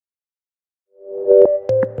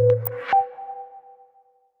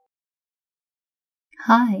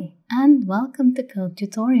Hi, and welcome to Code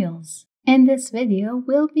Tutorials. In this video,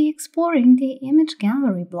 we'll be exploring the image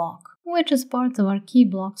gallery block, which is part of our key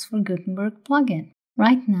blocks for Gutenberg plugin.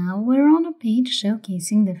 Right now, we're on a page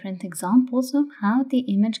showcasing different examples of how the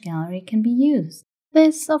image gallery can be used.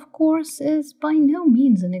 This, of course, is by no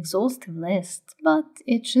means an exhaustive list, but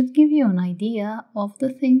it should give you an idea of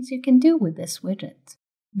the things you can do with this widget.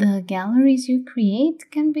 The galleries you create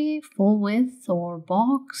can be full width or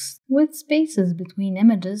box with spaces between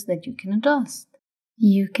images that you can adjust.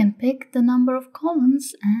 You can pick the number of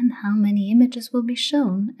columns and how many images will be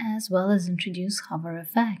shown, as well as introduce hover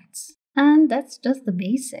effects. And that's just the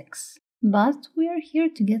basics. But we're here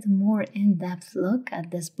to get a more in-depth look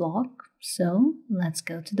at this block, so let's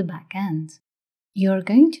go to the back end. You're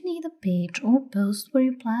going to need a page or post where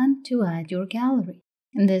you plan to add your gallery,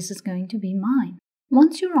 and this is going to be mine.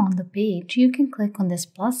 Once you're on the page, you can click on this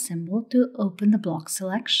plus symbol to open the block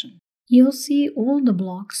selection. You'll see all the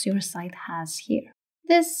blocks your site has here.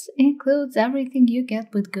 This includes everything you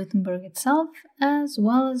get with Gutenberg itself, as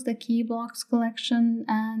well as the key blocks collection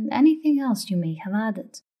and anything else you may have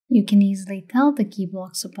added. You can easily tell the key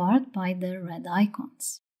blocks apart by the red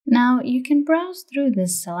icons. Now, you can browse through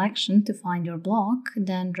this selection to find your block,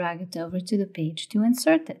 then drag it over to the page to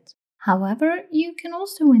insert it. However, you can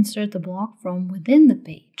also insert a block from within the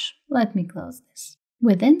page. Let me close this.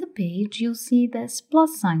 Within the page, you'll see this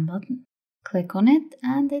plus sign button. Click on it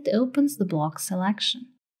and it opens the block selection.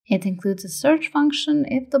 It includes a search function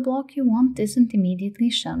if the block you want isn't immediately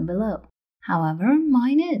shown below. However,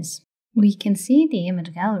 mine is. We can see the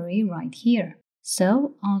image gallery right here.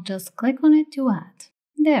 So I'll just click on it to add.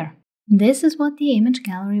 There. This is what the image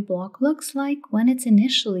gallery block looks like when it's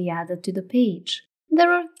initially added to the page.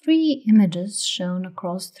 There are 3 images shown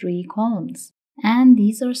across 3 columns, and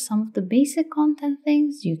these are some of the basic content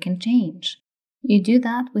things you can change. You do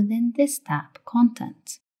that within this tab,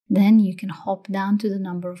 Content. Then you can hop down to the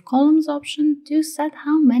number of columns option to set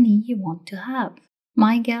how many you want to have.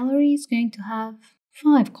 My gallery is going to have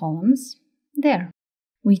 5 columns. There.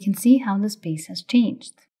 We can see how the space has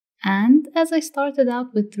changed. And as I started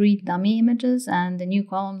out with 3 dummy images and the new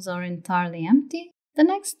columns are entirely empty, the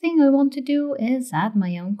next thing I want to do is add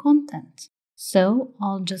my own content. So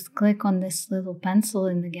I'll just click on this little pencil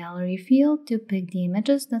in the gallery field to pick the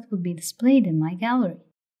images that will be displayed in my gallery.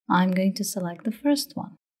 I'm going to select the first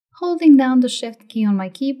one. Holding down the Shift key on my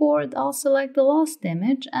keyboard, I'll select the last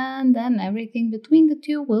image and then everything between the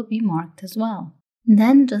two will be marked as well.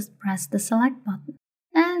 Then just press the Select button.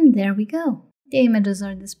 And there we go. The images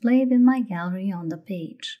are displayed in my gallery on the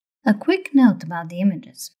page. A quick note about the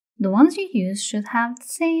images. The ones you use should have the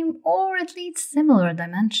same or at least similar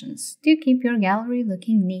dimensions to keep your gallery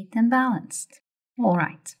looking neat and balanced.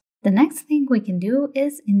 Alright, the next thing we can do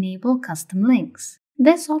is enable custom links.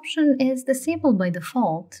 This option is disabled by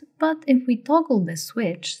default, but if we toggle this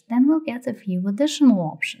switch, then we'll get a few additional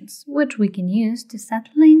options, which we can use to set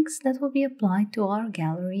links that will be applied to our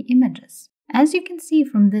gallery images. As you can see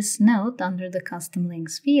from this note under the Custom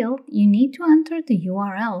Links field, you need to enter the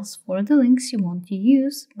URLs for the links you want to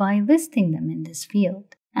use by listing them in this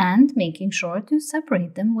field and making sure to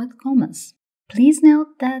separate them with commas. Please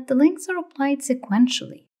note that the links are applied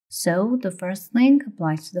sequentially. So the first link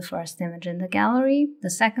applies to the first image in the gallery, the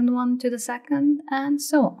second one to the second, and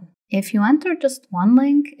so on. If you enter just one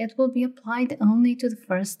link, it will be applied only to the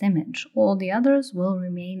first image. All the others will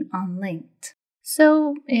remain unlinked.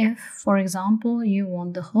 So if, for example, you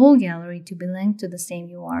want the whole gallery to be linked to the same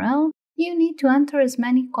URL, you need to enter as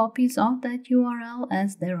many copies of that URL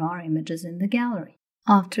as there are images in the gallery.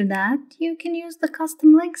 After that, you can use the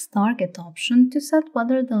Custom Links Target option to set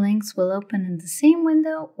whether the links will open in the same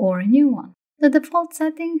window or a new one. The default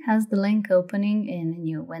setting has the link opening in a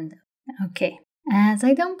new window. Okay, as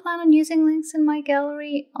I don't plan on using links in my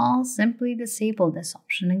gallery, I'll simply disable this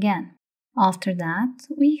option again. After that,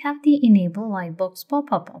 we have the Enable Lightbox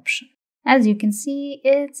pop-up option. As you can see,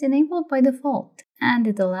 it's enabled by default, and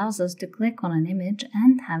it allows us to click on an image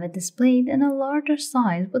and have it displayed in a larger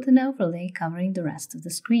size with an overlay covering the rest of the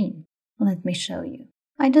screen. Let me show you.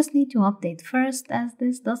 I just need to update first as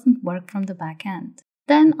this doesn't work from the back end.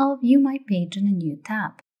 Then I'll view my page in a new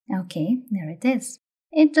tab. Okay, there it is.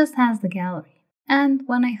 It just has the gallery. And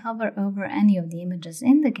when I hover over any of the images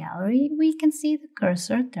in the gallery, we can see the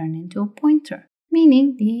cursor turn into a pointer,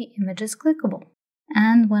 meaning the image is clickable.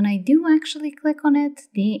 And when I do actually click on it,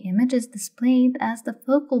 the image is displayed as the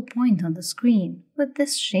focal point on the screen, with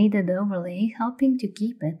this shaded overlay helping to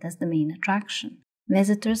keep it as the main attraction.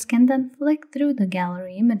 Visitors can then flick through the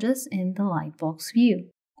gallery images in the Lightbox view,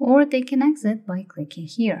 or they can exit by clicking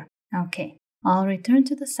here. Okay, I'll return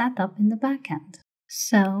to the setup in the backend.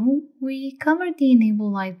 So, we covered the Enable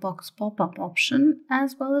Lightbox pop-up option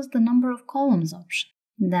as well as the number of columns option.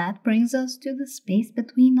 That brings us to the space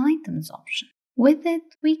between items option. With it,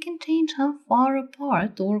 we can change how far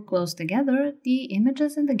apart or close together the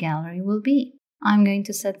images in the gallery will be. I'm going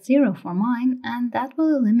to set 0 for mine, and that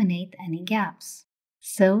will eliminate any gaps.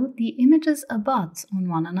 So, the images abut on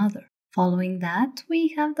one another. Following that,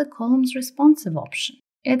 we have the columns responsive option.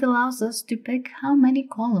 It allows us to pick how many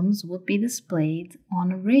columns would be displayed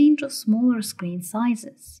on a range of smaller screen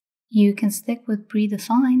sizes. You can stick with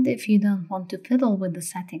predefined if you don't want to fiddle with the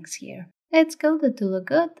settings here. It's coded to look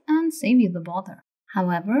good and save you the bother.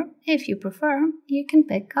 However, if you prefer, you can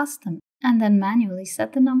pick custom and then manually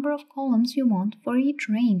set the number of columns you want for each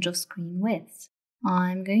range of screen widths.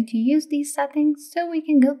 I'm going to use these settings so we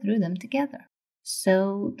can go through them together.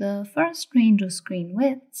 So the first range of screen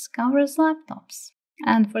widths covers laptops.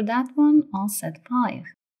 And for that one, I'll set 5.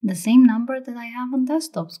 The same number that I have on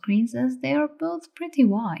desktop screens as they are both pretty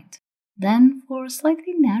wide. Then for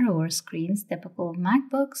slightly narrower screens typical of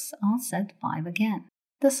MacBooks, I'll set 5 again.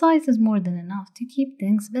 The size is more than enough to keep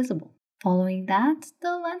things visible. Following that,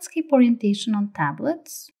 the landscape orientation on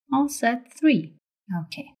tablets, I'll set 3.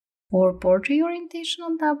 Okay. For portrait orientation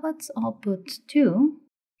on tablets, I'll put 2.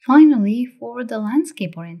 Finally, for the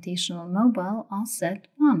landscape orientation on mobile, I'll set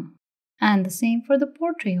 1. And the same for the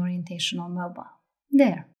portrait orientation on mobile.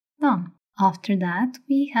 There, done. After that,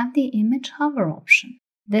 we have the image hover option.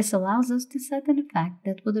 This allows us to set an effect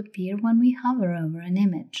that would appear when we hover over an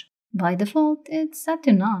image. By default, it's set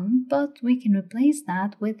to none, but we can replace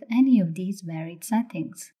that with any of these varied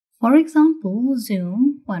settings. For example,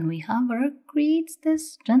 zoom, when we hover, creates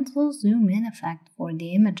this gentle zoom in effect for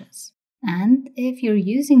the images. And if you're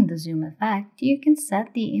using the zoom effect, you can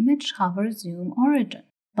set the image hover zoom origin.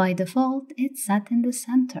 By default, it's set in the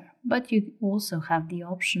center, but you also have the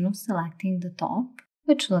option of selecting the top,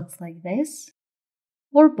 which looks like this,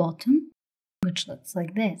 or bottom, which looks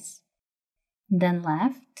like this. Then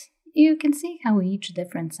left, you can see how each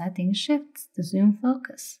different setting shifts the zoom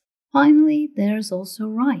focus. Finally, there's also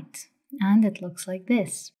right, and it looks like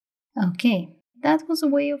this. Okay, that was a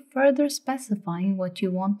way of further specifying what you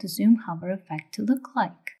want the zoom hover effect to look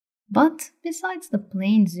like. But besides the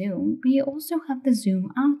plain zoom, we also have the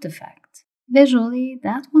zoom out effect. Visually,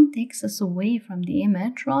 that one takes us away from the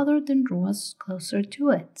image rather than draw us closer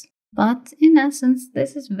to it. But in essence,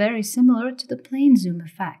 this is very similar to the plain zoom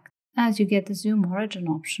effect, as you get the zoom origin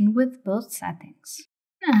option with both settings.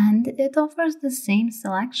 And it offers the same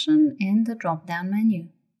selection in the drop-down menu.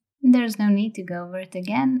 There's no need to go over it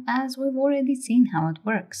again, as we've already seen how it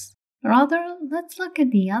works. Rather, let's look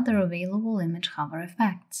at the other available image hover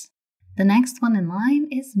effects. The next one in line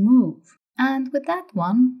is move, and with that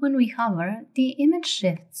one, when we hover, the image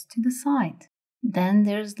shifts to the side. Then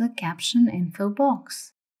there's the caption info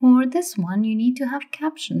box. For this one, you need to have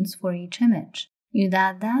captions for each image. You'd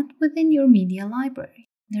add that within your media library.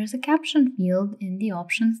 There's a caption field in the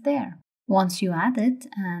options there. Once you add it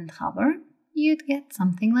and hover, you'd get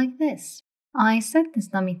something like this. I set this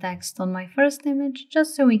dummy text on my first image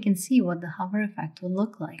just so we can see what the hover effect will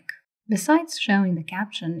look like. Besides showing the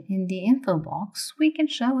caption in the info box, we can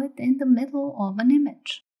show it in the middle of an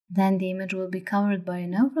image. Then the image will be covered by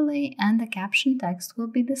an overlay and the caption text will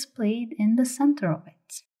be displayed in the center of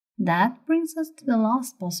it. That brings us to the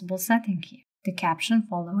last possible setting here, the caption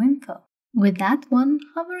follow info. With that one,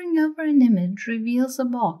 hovering over an image reveals a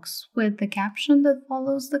box with the caption that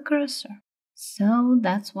follows the cursor. So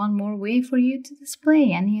that's one more way for you to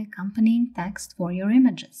display any accompanying text for your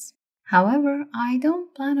images. However, I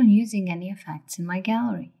don't plan on using any effects in my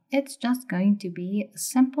gallery. It's just going to be a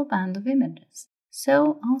simple band of images.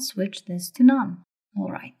 So I'll switch this to none.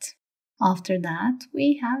 Alright. After that,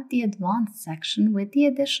 we have the advanced section with the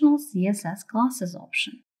additional CSS classes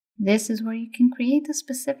option. This is where you can create a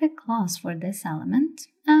specific class for this element,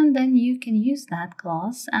 and then you can use that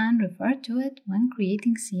class and refer to it when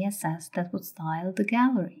creating CSS that would style the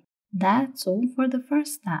gallery. That's all for the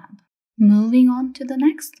first tab. Moving on to the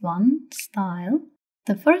next one, Style.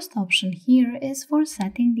 The first option here is for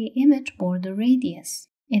setting the image border radius.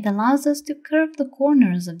 It allows us to curve the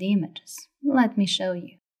corners of the images. Let me show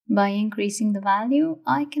you. By increasing the value,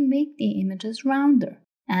 I can make the images rounder.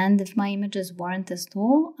 And if my images weren't as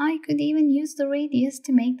tall, I could even use the radius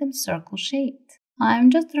to make them circle-shaped.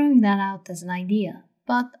 I'm just throwing that out as an idea,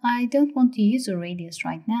 but I don't want to use a radius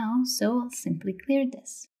right now, so I'll simply clear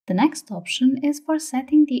this. The next option is for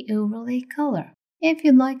setting the overlay color. If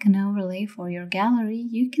you'd like an overlay for your gallery,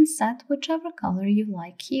 you can set whichever color you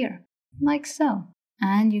like here, like so.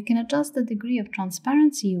 And you can adjust the degree of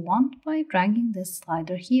transparency you want by dragging this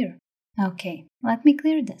slider here. Okay, let me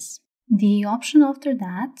clear this. The option after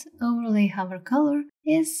that, Overlay Hover Color,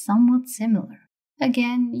 is somewhat similar.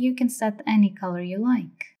 Again, you can set any color you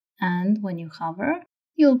like, and when you hover,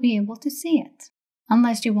 you'll be able to see it.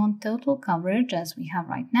 Unless you want total coverage as we have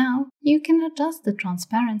right now, you can adjust the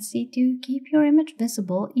transparency to keep your image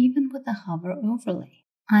visible even with a hover overlay.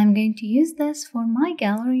 I'm going to use this for my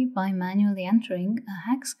gallery by manually entering a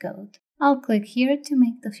hex code. I'll click here to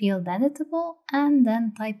make the field editable and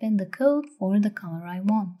then type in the code for the color I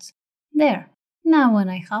want. There. Now when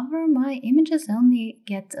I hover, my images only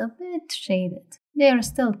get a bit shaded. They are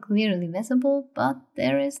still clearly visible, but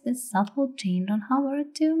there is this subtle change on hover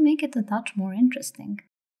to make it a touch more interesting.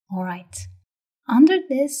 Alright. Under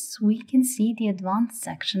this, we can see the advanced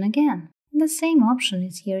section again. The same option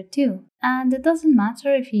is here too, and it doesn't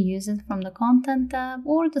matter if you use it from the Content tab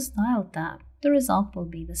or the Style tab, the result will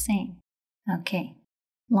be the same. Okay.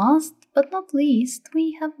 Last but not least,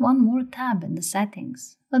 we have one more tab in the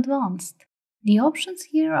settings, Advanced. The options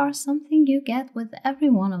here are something you get with every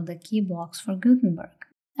one of the key blocks for Gutenberg,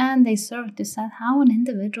 and they serve to set how an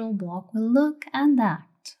individual block will look and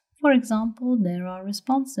act. For example, there are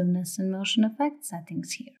responsiveness and motion effect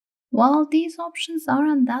settings here. While these options are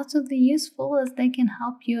undoubtedly useful as they can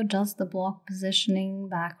help you adjust the block positioning,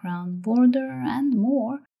 background, border, and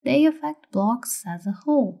more, they affect blocks as a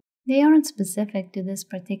whole. They aren't specific to this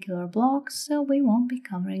particular block, so we won't be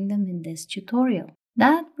covering them in this tutorial.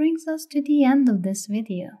 That brings us to the end of this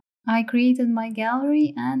video. I created my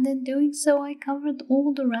gallery, and in doing so I covered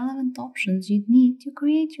all the relevant options you'd need to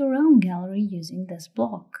create your own gallery using this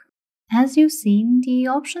block. As you've seen, the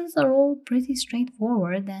options are all pretty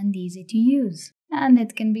straightforward and easy to use, and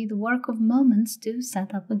it can be the work of moments to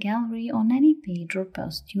set up a gallery on any page or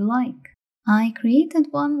post you like. I created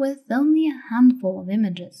one with only a handful of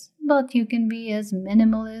images, but you can be as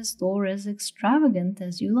minimalist or as extravagant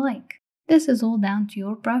as you like. This is all down to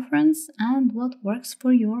your preference and what works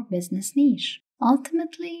for your business niche.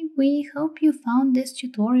 Ultimately, we hope you found this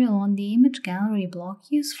tutorial on the image gallery block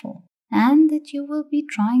useful, and that you will be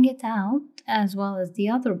trying it out, as well as the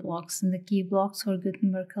other blocks in the Key Blocks for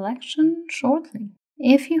Gutenberg collection shortly.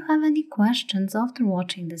 If you have any questions after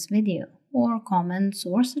watching this video, or comments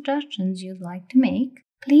or suggestions you'd like to make,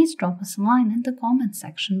 please drop us a line in the comment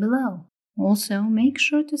section below. Also, make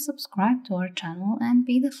sure to subscribe to our channel and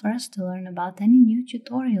be the first to learn about any new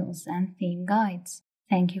tutorials and theme guides.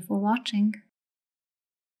 Thank you for watching.